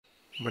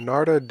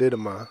Monarda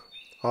citriodora,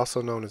 also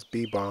known as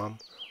BEEBALM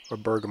or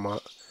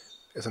bergamot,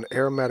 is an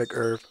aromatic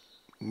herb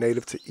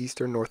native to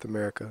eastern North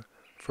America,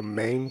 from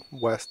Maine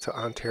west to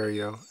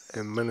Ontario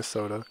and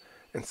Minnesota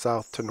and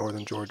south to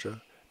northern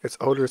Georgia. Its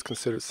odor is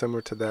considered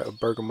similar to that of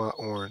bergamot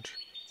orange.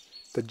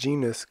 The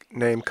genus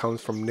name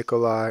comes from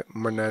Nikolai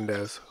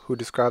Monarda, who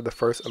described the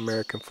first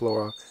American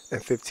flora in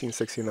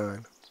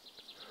 1569.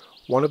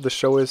 One of the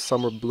showiest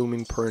summer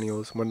blooming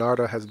perennials,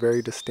 Monarda has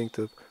very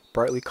distinctive,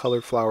 brightly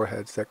colored flower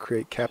heads that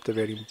create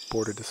captivating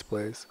border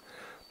displays.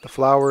 The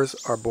flowers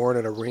are borne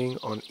in a ring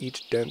on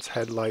each dense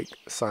head-like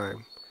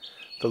cyme.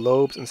 The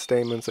lobes and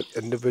stamens of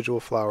individual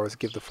flowers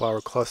give the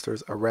flower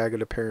clusters a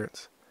ragged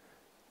appearance.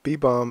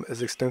 BEEBALM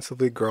is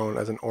extensively grown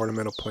as an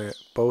ornamental plant,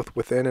 both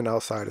within and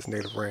outside its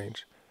native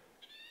range.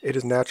 It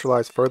is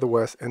naturalized further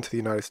west into the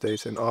United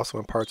States and also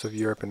in parts of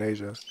Europe and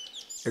Asia.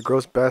 It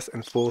grows best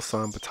in full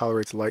sun but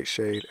tolerates light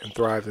shade and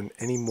thrives in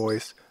any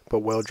moist but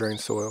well-drained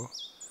soil.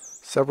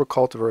 Several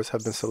cultivars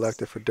have been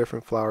selected for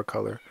different flower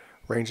color,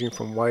 ranging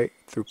from white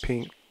through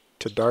pink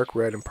to dark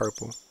red and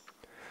purple.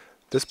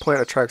 This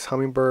plant attracts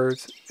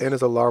hummingbirds and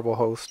is a larval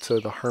host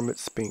to the hermit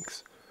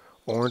sphinx,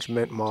 orange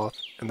mint moth,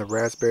 and the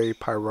raspberry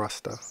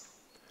pyrosta.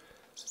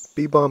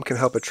 BEEBALM can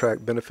help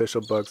attract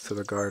beneficial bugs to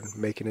the garden,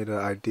 making it an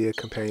ideal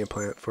companion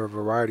plant for a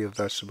variety of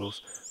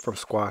vegetables, from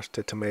squash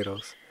to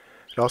tomatoes.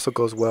 It also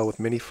goes well with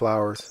many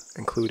flowers,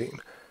 including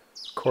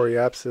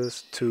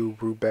Coreopsis to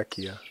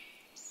Rudbeckia.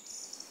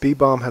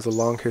 BEEBALM has a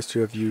long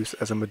history of use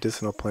as a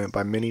medicinal plant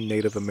by many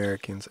Native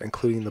Americans,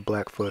 including the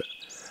Blackfoot.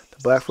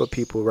 The Blackfoot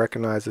people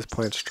recognize this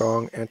plant's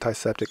strong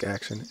antiseptic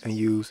action and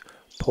use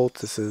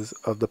poultices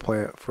of the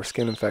plant for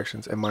skin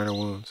infections and minor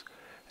wounds.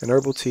 An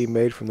herbal tea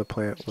made from the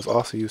plant was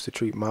also used to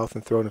treat mouth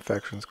and throat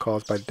infections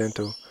caused by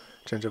dental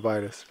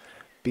gingivitis.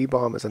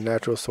 BEEBALM is a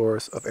natural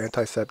source of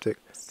antiseptic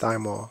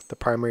thymol, the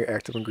primary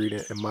active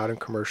ingredient in modern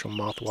commercial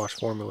mouthwash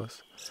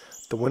formulas.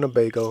 The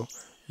Winnebago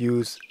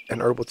used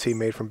an herbal tea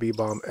made from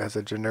BEEBALM as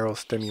a general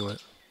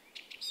stimulant.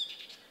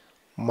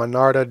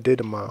 Monarda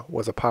citriodora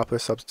was a popular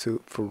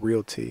substitute for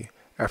real tea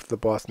after the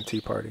Boston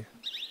Tea Party.